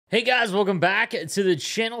Hey guys, welcome back to the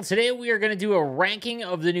channel. Today we are going to do a ranking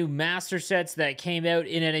of the new master sets that came out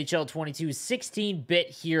in NHL 22's 16-bit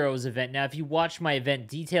Heroes event. Now, if you watched my event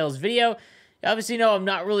details video, you obviously know I'm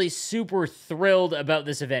not really super thrilled about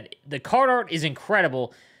this event. The card art is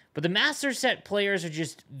incredible, but the master set players are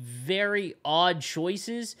just very odd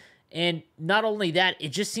choices. And not only that, it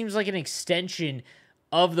just seems like an extension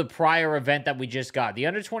of the prior event that we just got. The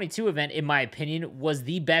Under 22 event, in my opinion, was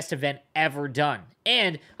the best event ever done.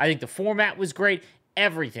 And I think the format was great,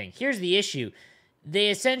 everything. Here's the issue. They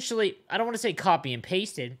essentially, I don't want to say copy and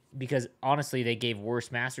pasted, because honestly, they gave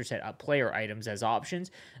worse master set player items as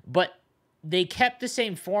options, but they kept the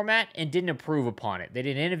same format and didn't improve upon it. They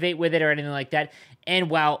didn't innovate with it or anything like that. And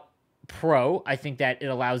while Pro, I think that it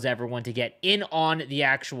allows everyone to get in on the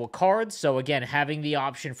actual cards. So again, having the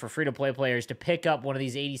option for free-to-play players to pick up one of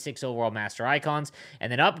these 86 overall master icons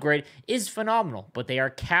and then upgrade is phenomenal. But they are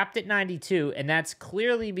capped at 92, and that's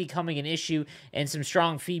clearly becoming an issue, and some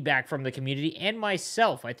strong feedback from the community and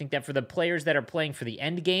myself. I think that for the players that are playing for the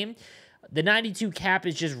end game, the 92 cap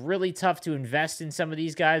is just really tough to invest in some of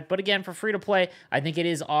these guys. But again, for free-to-play, I think it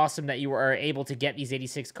is awesome that you are able to get these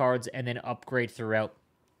 86 cards and then upgrade throughout.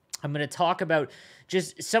 I'm going to talk about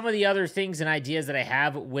just some of the other things and ideas that I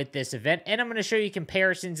have with this event, and I'm going to show you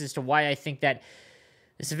comparisons as to why I think that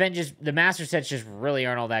this event the master sets just really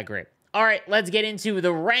aren't all that great. All right, let's get into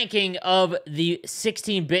the ranking of the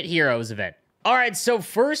 16-bit Heroes event. All right, so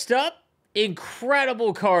first up,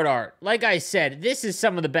 incredible card art. Like I said, this is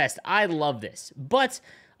some of the best. I love this, but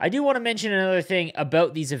I do want to mention another thing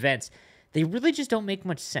about these events. They really just don't make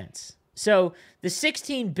much sense. So the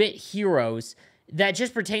 16-bit Heroes, that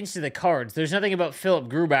just pertains to the cards. There's nothing about Philipp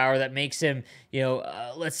Grubauer that makes him,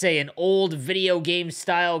 let's say an old video game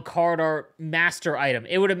style card art master item.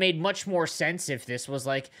 It would have made much more sense if this was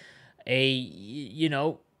like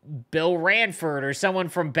a, Bill Ranford or someone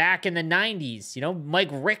from back in the 90s. Mike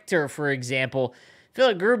Richter, for example.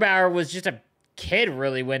 Philipp Grubauer was just a kid,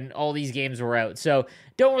 really, when all these games were out. So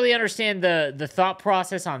don't really understand the thought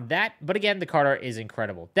process on that. But again, the card art is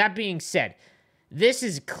incredible. That being said, this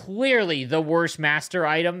is clearly the worst master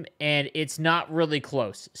item, and it's not really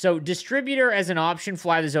close. So Distributor as an option,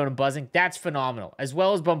 Fly the Zone and Buzzing, that's phenomenal. As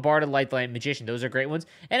well as Bombarded, Lifeline, Magician, those are great ones.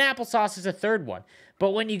 And Applesauce is a third one. But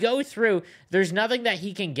when you go through, there's nothing that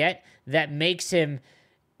he can get that makes him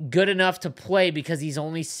good enough to play because he's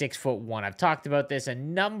only 6'1". I've talked about this a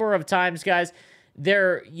number of times, guys.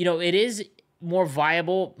 It is more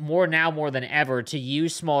viable, more than ever, to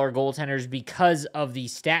use smaller goaltenders because of the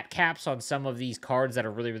stat caps on some of these cards that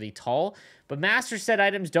are really, really tall. But master set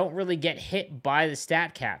items don't really get hit by the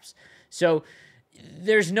stat caps. So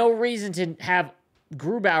there's no reason to have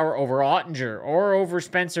Grubauer over Ottinger or over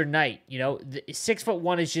Spencer Knight. The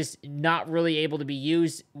 6'1" is just not really able to be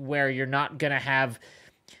used where you're not going to have...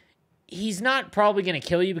 He's not probably going to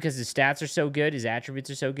kill you because his stats are so good, his attributes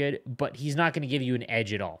are so good, but he's not going to give you an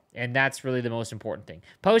edge at all. And that's really the most important thing.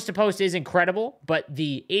 Post-to-post is incredible, but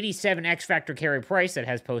the 87 X-Factor Carey Price that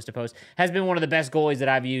has post-to-post has been one of the best goalies that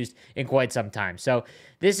I've used in quite some time. So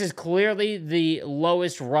this is clearly the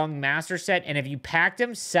lowest rung master set, and if you packed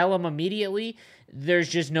him, sell him immediately, there's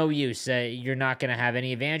just no use. You're not going to have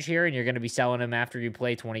any advantage here, and you're going to be selling him after you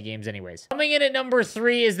play 20 games anyways. Coming in at number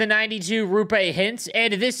 3 is the 92 Roope Hintz,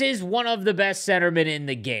 and this is one of the best centermen in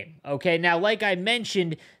the game. Okay, now, like I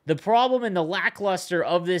mentioned, the problem and the lackluster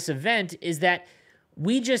of this event is that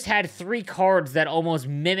we just had 3 cards that almost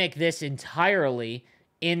mimic this entirely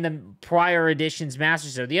in the prior edition's Master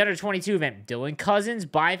Set. The Under 22 event, Dylan Cozens,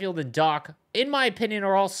 Byfield, and Doc, in my opinion,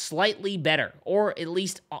 are all slightly better. Or at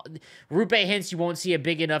least Roope Hintz, you won't see a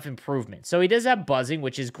big enough improvement. So he does have Buzzing,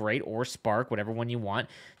 which is great, or Spark, whatever one you want.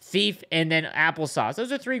 Thief, and then Applesauce.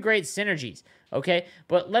 Those are 3 great synergies. Okay,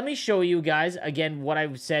 but let me show you guys, again, what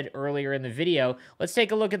I said earlier in the video. Let's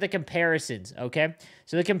take a look at the comparisons, okay?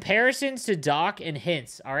 So the comparisons to Doc and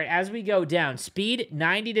Hintz, all right, as we go down, speed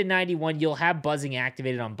 90 to 91, you'll have Buzzing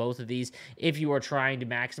activated on both of these if you are trying to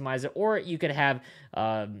maximize it, or you could have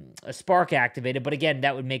a Spark activated, but again,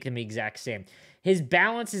 that would make them the exact same. His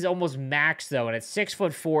balance is almost max, though, and at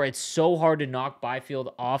 6'4", it's so hard to knock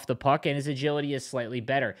Byfield off the puck, and his agility is slightly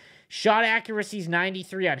better. Shot accuracy is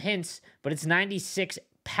 93 on Hintz, but it's 96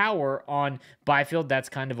 power on Byfield. That's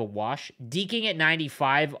kind of a wash. Deking at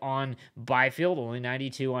 95 on Byfield, only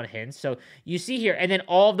 92 on Hintz. So you see here, and then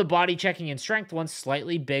all of the body checking and strength ones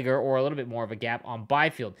slightly bigger or a little bit more of a gap on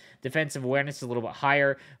Byfield. Defensive awareness is a little bit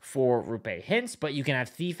higher for Roope Hintz, but you can have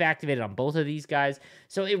Thief activated on both of these guys.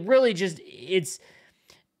 So it really just, it's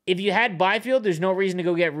if you had Byfield, there's no reason to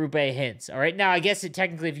go get Rupe Hintz. All right. Now, I guess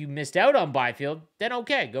technically if you missed out on Byfield, then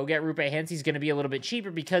okay, go get Rupe Hintz. He's going to be a little bit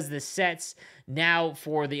cheaper because the sets now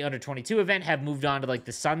for the under 22 event have moved on to like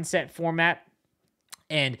the sunset format.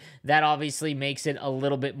 And that obviously makes it a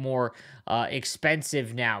little bit more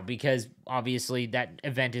expensive now because obviously that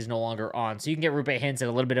event is no longer on. So you can get Rupe Hintz at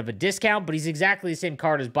a little bit of a discount, but he's exactly the same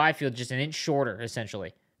card as Byfield, just an inch shorter,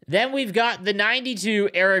 essentially. Then we've got the 92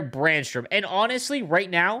 Erik Brannstrom. And honestly, right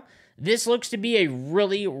now, this looks to be a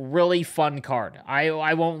really, really fun card.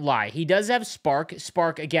 I won't lie. He does have Spark.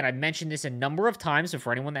 Spark, again, I've mentioned this a number of times, so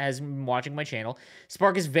for anyone that hasn't been watching my channel,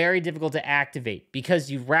 Spark is very difficult to activate because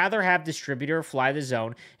you'd rather have Distributor Fly the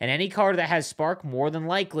Zone, and any card that has Spark more than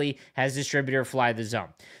likely has Distributor Fly the Zone.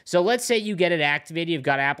 So let's say you get it activated. You've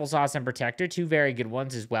got Applesauce and Protector, two very good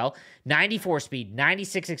ones as well. 94 speed,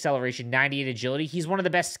 96 acceleration, 98 agility. He's one of the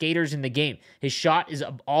best skaters in the game. His shot is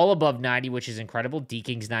all above 90, which is incredible.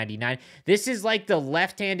 D-King's 99. This is like the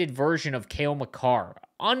left-handed version of Cale Makar.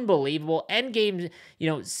 Unbelievable. Endgame,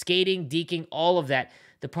 skating, deking, all of that.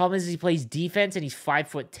 The problem is he plays defense and he's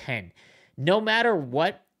 5'10". No matter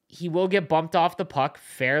what, he will get bumped off the puck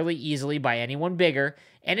fairly easily by anyone bigger.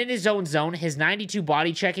 And in his own zone, his 92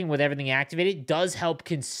 body checking with everything activated does help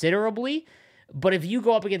considerably. But if you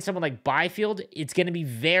go up against someone like Byfield, it's going to be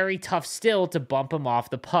very tough still to bump him off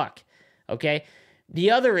the puck. Okay?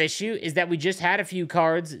 The other issue is that we just had a few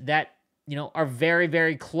cards that, are very,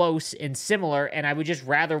 very close and similar, and I would just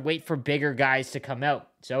rather wait for bigger guys to come out.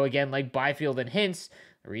 So again, like Byfield and Hintz,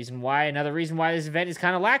 another reason why this event is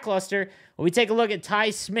kind of lackluster. When we take a look at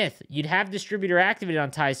Ty Smith, you'd have Distributor activated on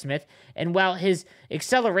Ty Smith, and while his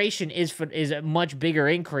acceleration is a much bigger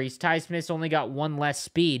increase, Ty Smith's only got one less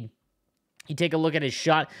speed. You take a look at his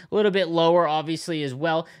shot, a little bit lower, obviously, as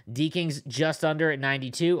well. D-King's just under at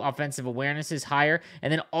 92. Offensive awareness is higher.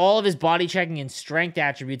 And then all of his body checking and strength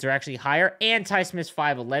attributes are actually higher. And Ty Smith's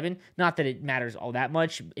 5'11". Not that it matters all that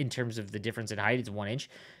much in terms of the difference in height. It's 1 inch.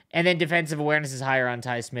 And then defensive awareness is higher on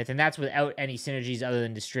Ty Smith. And that's without any synergies other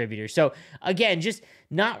than Distributor. So, again, just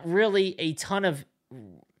not really a ton of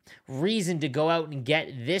reason to go out and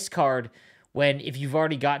get this card if you've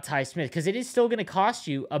already got Ty Smith, because it is still going to cost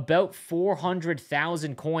you about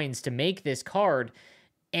 400,000 coins to make this card.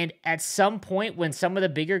 And at some point, when some of the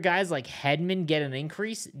bigger guys like Hedman get an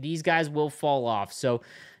increase, these guys will fall off. So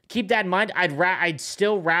keep that in mind. I'd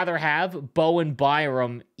still rather have Bowen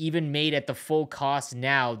Byram even made at the full cost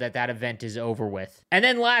now that event is over with. And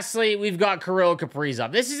then lastly, we've got Kirill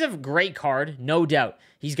Kaprizov. This is a great card, no doubt.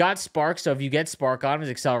 He's got Spark, so if you get Spark on him, his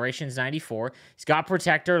acceleration is 94. He's got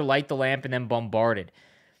Protector, Light the Lamp, and then Bombarded.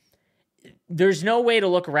 There's no way to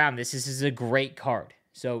look around this. This is a great card.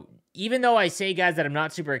 So even though I say, guys, that I'm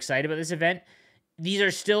not super excited about this event, these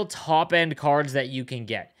are still top-end cards that you can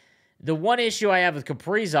get. The one issue I have with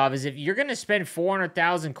Kaprizov is if you're going to spend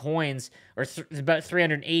 400,000 coins, or about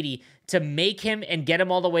 380, to make him and get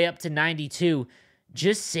him all the way up to 92,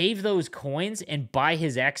 just save those coins and buy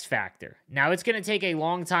his X Factor. Now, it's going to take a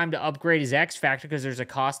long time to upgrade his X Factor because there's a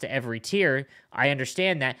cost to every tier. I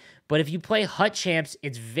understand that. But if you play Hut Champs,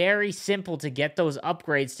 it's very simple to get those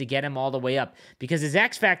upgrades to get him all the way up because his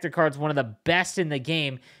X Factor card's one of the best in the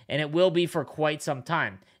game, and it will be for quite some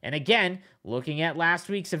time. And again, looking at last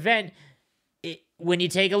week's event, when you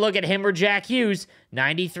take a look at him or Jack Hughes,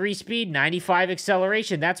 93 speed, 95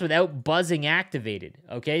 acceleration, that's without buzzing activated,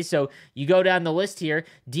 okay? So you go down the list here,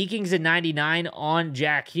 D-King's at 99 on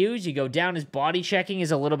Jack Hughes. You go down, his body checking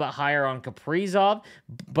is a little bit higher on Kaprizov,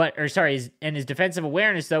 and his defensive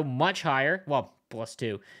awareness, though, much higher, well,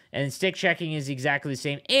 +2. And stick checking is exactly the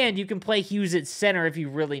same. And you can play Hughes at center if you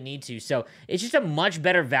really need to. So it's just a much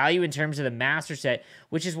better value in terms of the master set,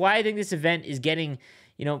 which is why I think this event is getting,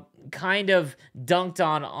 kind of dunked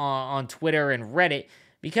on Twitter and Reddit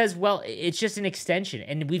because, well, it's just an extension,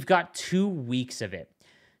 and we've got 2 weeks of it.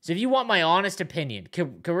 So if you want my honest opinion,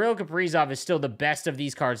 Kirill Kaprizov is still the best of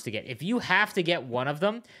these cards to get. If you have to get one of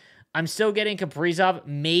them, I'm still getting Kaprizov,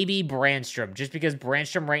 maybe Brannstrom, just because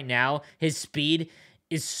Brannstrom right now, his speed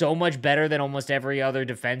is so much better than almost every other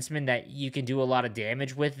defenseman that you can do a lot of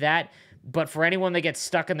damage with that. But for anyone that gets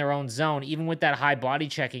stuck in their own zone, even with that high body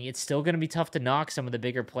checking, it's still going to be tough to knock some of the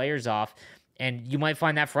bigger players off, and you might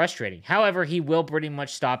find that frustrating. However, he will pretty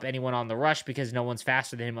much stop anyone on the rush because no one's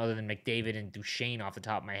faster than him other than McDavid and Duchesne off the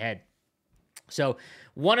top of my head. So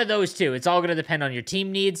one of those two. It's all going to depend on your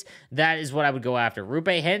team needs. That is what I would go after. Rupe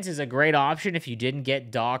Hintz is a great option if you didn't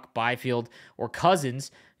get Doc, Byfield, or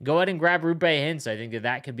Cousins. Go ahead and grab Rupe Hintz. I think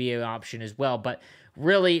that could be an option as well. But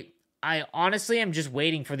really, I honestly am just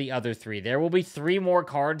waiting for the other 3. There will be 3 more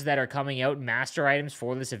cards that are coming out, master items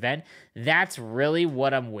for this event. That's really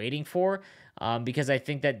what I'm waiting for. Because I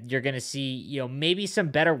think that you're going to see, maybe some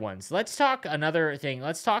better ones. Let's talk another thing.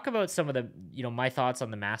 Let's talk about some of the, my thoughts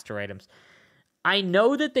on the master items. I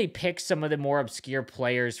know that they pick some of the more obscure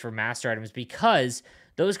players for master items because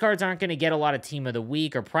those cards aren't going to get a lot of team of the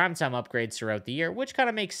week or primetime upgrades throughout the year, which kind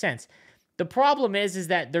of makes sense. The problem is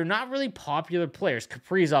that they're not really popular players.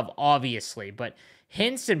 Kaprizov, obviously, but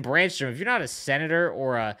Hintz and Brandstrom, if you're not a Senator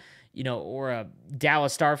or a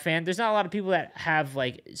Dallas Star fan, there's not a lot of people that have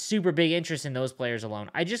like super big interest in those players alone.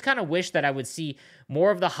 I just kind of wish that I would see more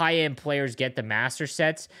of the high-end players get the master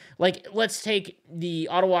sets. Like, let's take the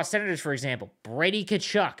Ottawa Senators, for example. Brady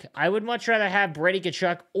Tkachuk. I would much rather have Brady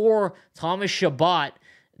Tkachuk or Thomas Chabot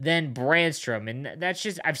than Brandstrom. And that's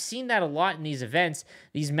just, I've seen that a lot in these events.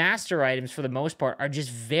 These master items, for the most part, are just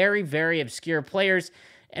very, very obscure players.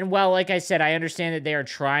 And while, like I said, I understand that they are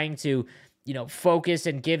trying to focus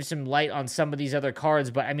and give some light on some of these other cards.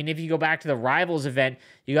 But, I mean, if you go back to the Rivals event,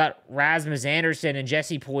 you got Rasmus Andersson and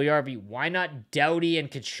Jesse Puljujarvi. Why not Doughty and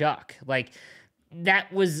Tkachuk? Like,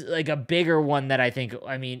 that was, like, a bigger one that I think,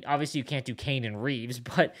 I mean, obviously you can't do Kane and Reeves,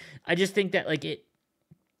 but I just think that, like,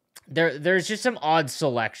 there's just some odd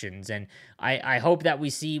selections, and I hope that we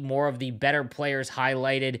see more of the better players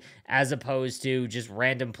highlighted as opposed to just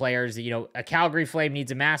random players. A Calgary Flame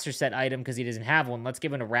needs a master set item because he doesn't have one. Let's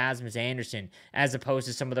give him to Rasmus Andersson as opposed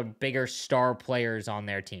to some of the bigger star players on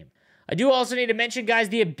their team. I do also need to mention, guys,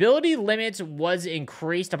 the ability limits was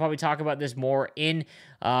increased. I'll probably talk about this more in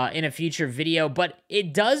a future video, but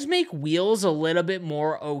it does make wheels a little bit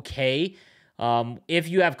more okay. If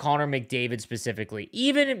you have Connor McDavid specifically.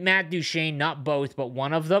 Even Matt Duchene, not both, but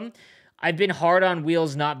one of them. I've been hard on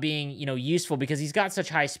wheels not being, useful because he's got such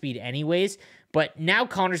high speed anyways. But now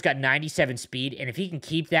Connor's got 97 speed, and if he can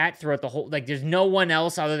keep that throughout the whole, like, there's no one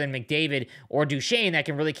else other than McDavid or Duchene that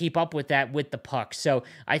can really keep up with that with the puck. So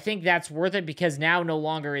I think that's worth it because now no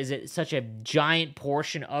longer is it such a giant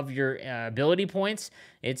portion of your ability points.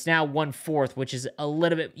 It's now 1/4, which is a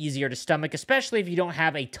little bit easier to stomach, especially if you don't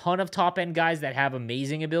have a ton of top-end guys that have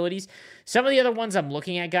amazing abilities. Some of the other ones I'm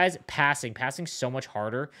looking at, guys, passing. Passing's so much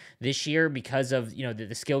harder this year because of,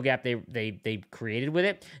 the skill gap they created with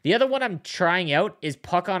it. The other one I'm trying out is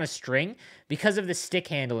puck on a string because of the stick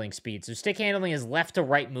handling speed. So stick handling is left to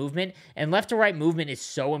right movement, and left to right movement is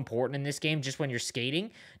so important in this game just when you're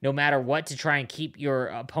skating, no matter what, to try and keep your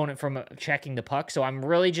opponent from checking the puck. So I'm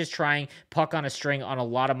really just trying puck on a string on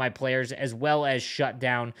a lot of my players, as well as shut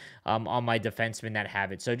down on my defensemen that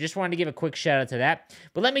have it. So just wanted to give a quick shout out to that.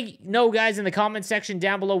 But let me know, guys, in the comment section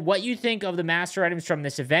down below what you think of the master items from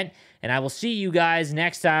this event, and I will see you guys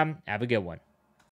next time. Have a good one.